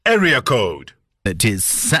area code. It is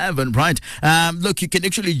 7, right? Look, you can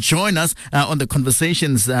actually join us on the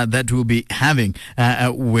conversations that we'll be having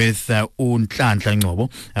with Nhlanhla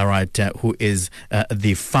Ngcobo, all right, who is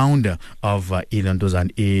the founder of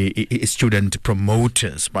Ilondozana Student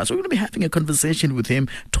Promoters. Right? So we're going to be having a conversation with him,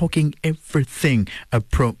 talking everything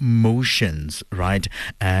promotions, right?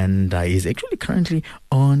 And he's actually currently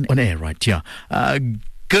on air, right? Yeah.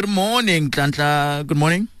 Good morning, Nhlanhla. Good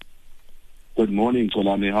morning. Good morning,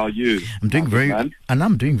 Tolani. How are you? I'm doing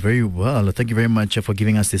I'm doing very well. Thank you very much for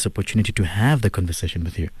giving us this opportunity to have the conversation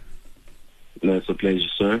with you. No, it's a pleasure,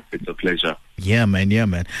 sir. It's a pleasure. Yeah, man.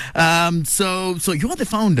 So you are the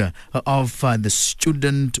founder of the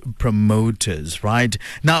Student Promoters, right?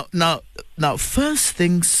 Now, first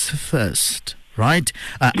things first, right?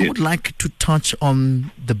 Yes. I would like to touch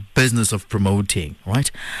on the business of promoting,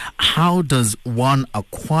 right? How does one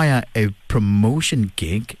acquire a promotion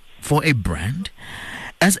gig for a brand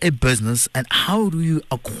as a business, and how do you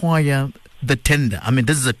acquire the tender? I mean,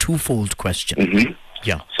 this is a twofold question. Mm-hmm.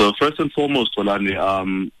 Yeah. So first and foremost,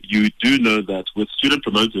 Tolani, you do know that with Student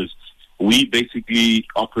Promoters, we basically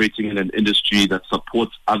operating in an industry that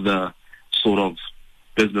supports other sort of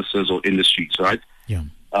businesses or industries, right? Yeah.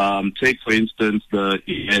 Take, for instance, the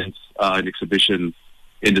events and exhibition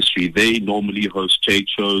industry. They normally host trade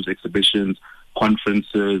shows, exhibitions,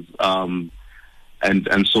 conferences,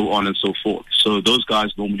 and so on and so forth. So those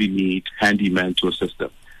guys normally need handyman to assist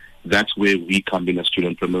them. That's where we come in as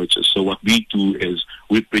student promoters. So what we do is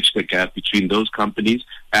we bridge the gap between those companies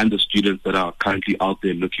and the students that are currently out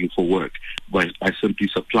there looking for work by simply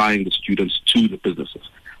supplying the students to the businesses.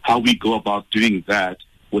 How we go about doing that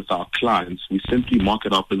with our clients, we simply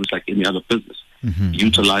market our business like any other business,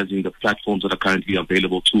 utilizing the platforms that are currently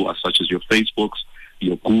available to us, such as your Facebooks,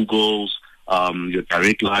 your Googles, your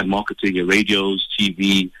direct line marketing, your radios,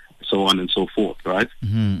 TV, so on and so forth, right?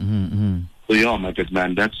 So yeah, my good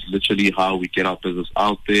man, that's literally how we get our business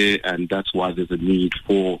out there, and that's why there's a need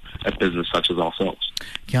for a business such as ourselves.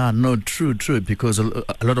 Yeah, no, true, because a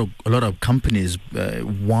lot of companies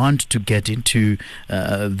want to get into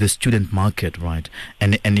the student market, right?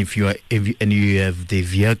 And if you have the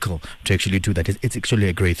vehicle to actually do that, it's actually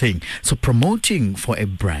a great thing. So promoting for a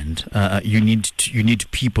brand, you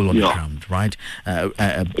need people on the ground, right?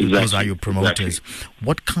 Those are your promoters. Exactly.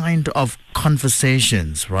 What kind of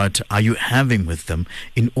conversations, right, are you having with them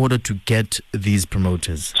in order to get these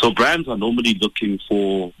promoters? So brands are normally looking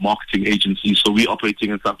for marketing agencies. So we're operating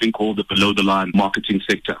in something called the below-the-line marketing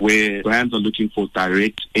sector, where brands are looking for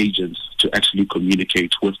direct agents to actually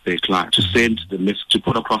communicate with their clients, to send to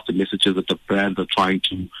put across the messages that the brands are trying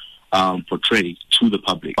to portray to the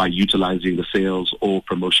public by utilizing the sales or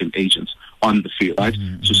promotion agents on the field, right?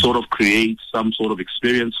 To sort of create some sort of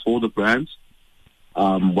experience for the brands.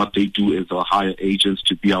 What they do is they'll hire agents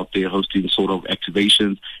to be out there hosting sort of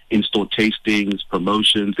activations, in-store tastings,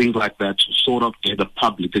 promotions, things like that, to sort of get the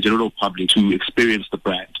public, the general public, to experience the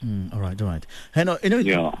brand. All right.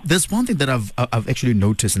 There's one thing that I've actually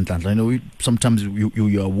noticed in Nhlanhla. I know sometimes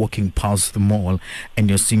you are walking past the mall and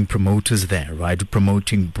you're seeing promoters there, right,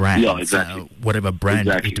 promoting brands, whatever brand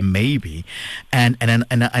it may be, and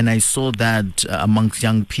I saw that amongst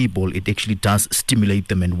young people, it actually does stimulate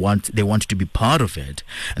them and they want to be part of it.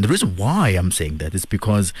 And the reason why I'm saying that is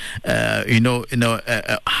because how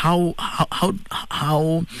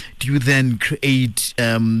do you then create?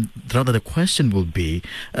 Rather, the question will be,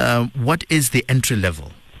 what is the entry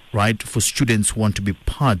level, right, for students who want to be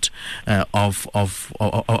part of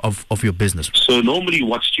your business? So normally,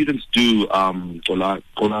 what students do,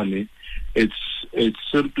 Kolani, it's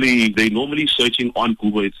simply they normally searching on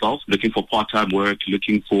Google itself, looking for part-time work,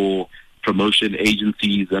 looking for promotion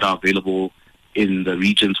agencies that are available in the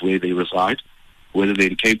regions where they reside, whether they're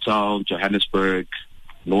in Cape Town, Johannesburg,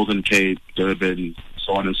 Northern Cape, Durban,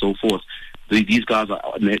 so on and so forth. These guys are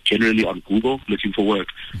generally on Google looking for work.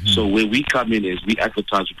 So where we come in is we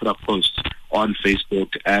advertise, we put up posts on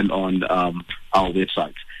Facebook and on our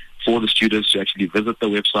website for the students to actually visit the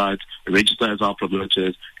website, register as our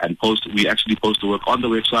promoters, and post. We actually post the work on the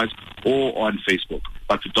website or on Facebook,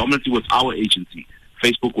 but predominantly with our agency.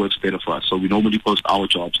 Facebook works better for us, so we normally post our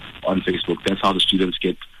jobs on Facebook. That's how the students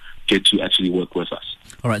get to actually work with us.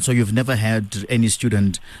 All right, so you've never had any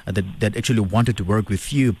student that actually wanted to work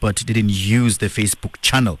with you but didn't use the Facebook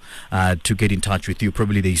channel to get in touch with you.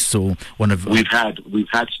 Probably they saw one of... We've had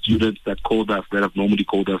students that called us, that have normally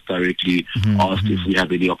called us directly, asked if we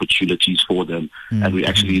have any opportunities for them, and we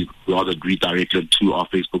actually rather redirect them to our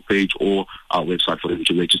Facebook page or our website for them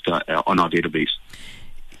to register on our database.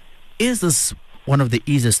 Is this one of the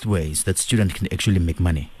easiest ways that students can actually make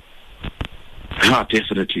money?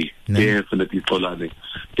 Definitely. Definitely, Polani.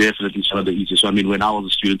 Definitely it's one of the easiest. So, I mean, when I was a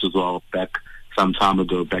student as well, back some time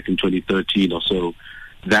ago, back in 2013 or so,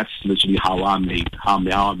 that's literally how I made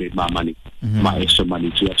my money, my extra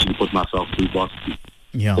money to actually put myself through varsity.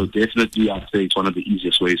 Yeah. So definitely, I'd say it's one of the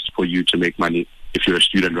easiest ways for you to make money if you're a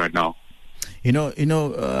student right now.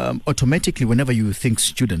 Automatically, whenever you think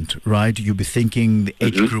student, right, you'll be thinking the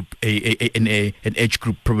age group, an age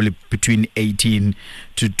group probably between 18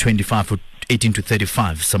 to 25 or 18 to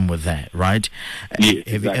 35, somewhere there, right? Yes,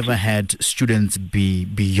 Have you ever had students be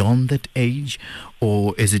beyond that age,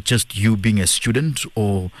 or is it just you being a student,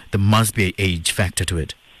 or there must be an age factor to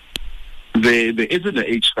it? There isn't an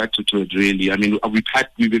age factor to it, really. I mean,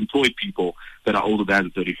 we've employed people that are older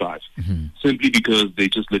than 35, simply because they're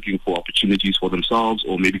just looking for opportunities for themselves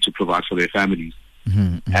or maybe to provide for their families.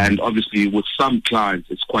 And obviously, with some clients,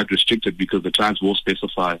 it's quite restricted because the clients will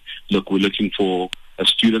specify, look, we're looking for a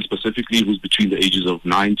student specifically who's between the ages of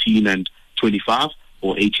 19 and 25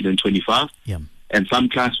 or 18 and 25. Yeah. And some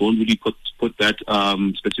clients won't really put that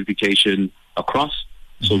specification across.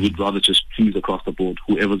 So we'd rather just choose across the board.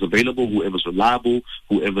 Whoever's available, whoever's reliable,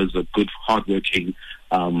 whoever's a good, hardworking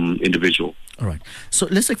individual. All right. So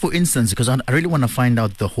let's say, for instance, because I really want to find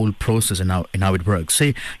out the whole process and how it works.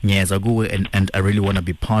 Say, yes, I go and I really want to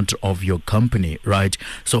be part of your company, right?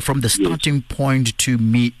 So from the starting point to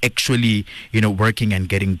me actually, working and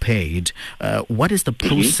getting paid, what is the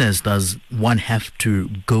process does one have to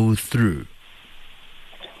go through?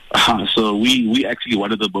 So we actually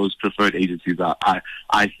one of the most preferred agencies,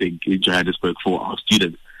 I think, in Johannesburg for our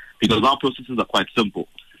students, because our processes are quite simple.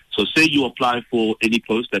 So say you apply for any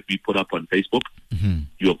post that we put up on Facebook.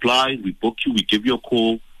 You apply, we book you, we give you a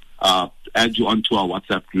call, add you onto our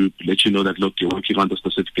WhatsApp group, let you know that, look, you're working on the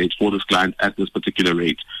specific page for this client at this particular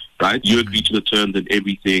rate, right? You agree to the terms and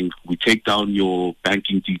everything. We take down your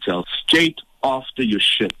banking details straight after your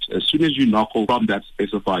shift. As soon as you knock off from that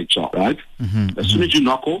specified job, right? As soon as you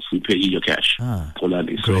knock off, we pay you your cash. So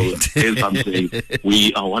here's I'm saying,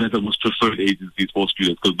 we are one of the most preferred agencies for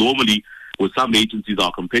students, because normally with some agencies,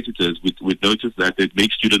 our competitors, we've noticed that they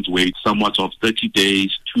make students wait somewhat of 30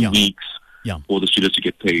 days, 2 weeks for the students to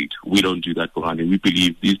get paid. We don't do that, Kohani. We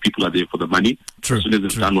believe these people are there for the money. As soon as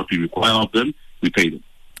they've done what we require of them, we pay them.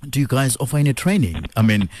 Do you guys offer any training? I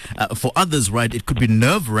mean, for others, right, it could be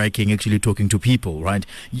nerve-wracking actually talking to people, right?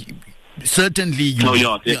 Certainly you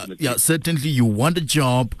want a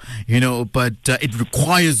job, but it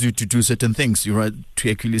requires you to do certain things, right, to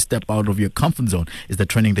actually step out of your comfort zone. Is the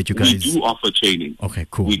training that you guys... We do offer training. Okay,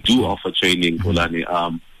 cool. We do offer training, Kolani.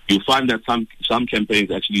 You'll find that some campaigns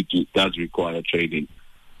actually does require training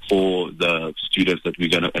for the students that we're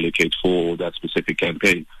going to allocate for that specific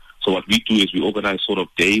campaign. So what we do is we organize sort of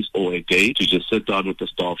days or a day to just sit down with the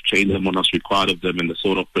staff, train them on what's required of them and the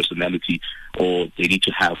sort of personality or they need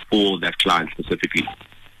to have for that client specifically.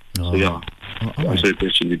 So answer the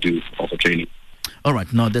question, we do offer training. All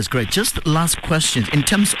right, no, that's great. Just last question. In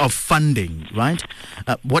terms of funding, right,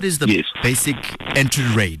 what is the basic entry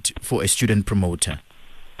rate for a student promoter?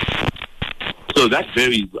 So that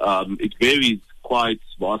varies. It varies quite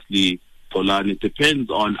vastly. It depends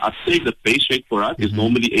on, I'd say the base rate for us is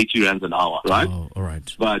normally 80 rands an hour, right? Oh, all right.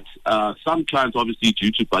 But some clients, obviously,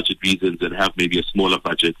 due to budget reasons and have maybe a smaller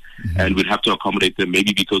budget, and we'd have to accommodate them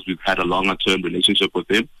maybe because we've had a longer-term relationship with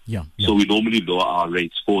them. So we normally lower our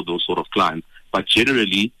rates for those sort of clients. But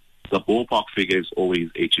generally, the ballpark figure is always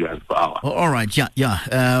 80 rands per hour. All right,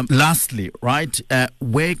 lastly, right,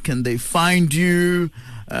 where can they find you?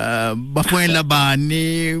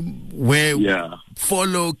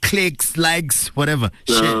 Follow, clicks, likes, whatever.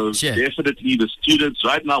 Share. Definitely the students,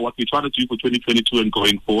 right now, what we're trying to do for 2022 and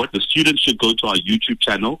going forward, the students should go to our YouTube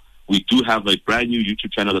channel. We do have a brand new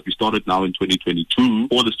YouTube channel that we started now in 2022.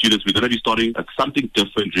 For the students, we're going to be starting at something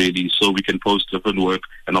different, really, so we can post different work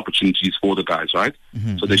and opportunities for the guys, right?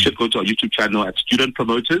 So they should go to our YouTube channel at Student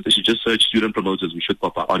Promoters. They should just search Student Promoters. We should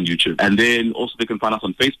pop up on YouTube. And then also they can find us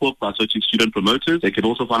on Facebook by searching Student Promoters. They can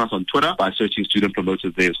also find us on Twitter by searching Student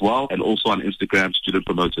Promoters there as well. And also on Instagram, Student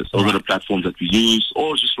Promoters. Those are the platforms that we use.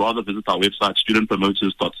 Or just rather visit our website,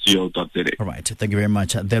 studentpromoters.co.za. All right. Thank you very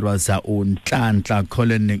much. That was Nhlanhla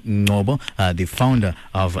Collen Ngcobo, the founder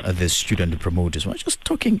of the Student Promoters. We're just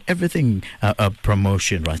talking everything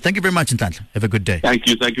promotion, right? Thank you very much, Nhlanhla. Have a good day.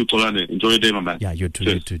 Thank you, Kolane. Enjoy your day, my man. Yeah, you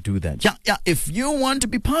too to do that. Yeah. If you want to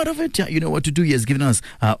be part of it, you know what to do. He has given us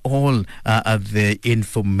all of the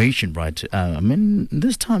information, right? I mean,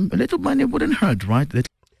 this time a little money wouldn't hurt, right?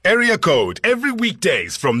 Area Code every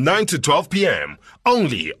weekdays from 9 to 12 p.m.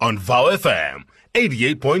 only on VOW FM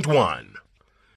 88.1.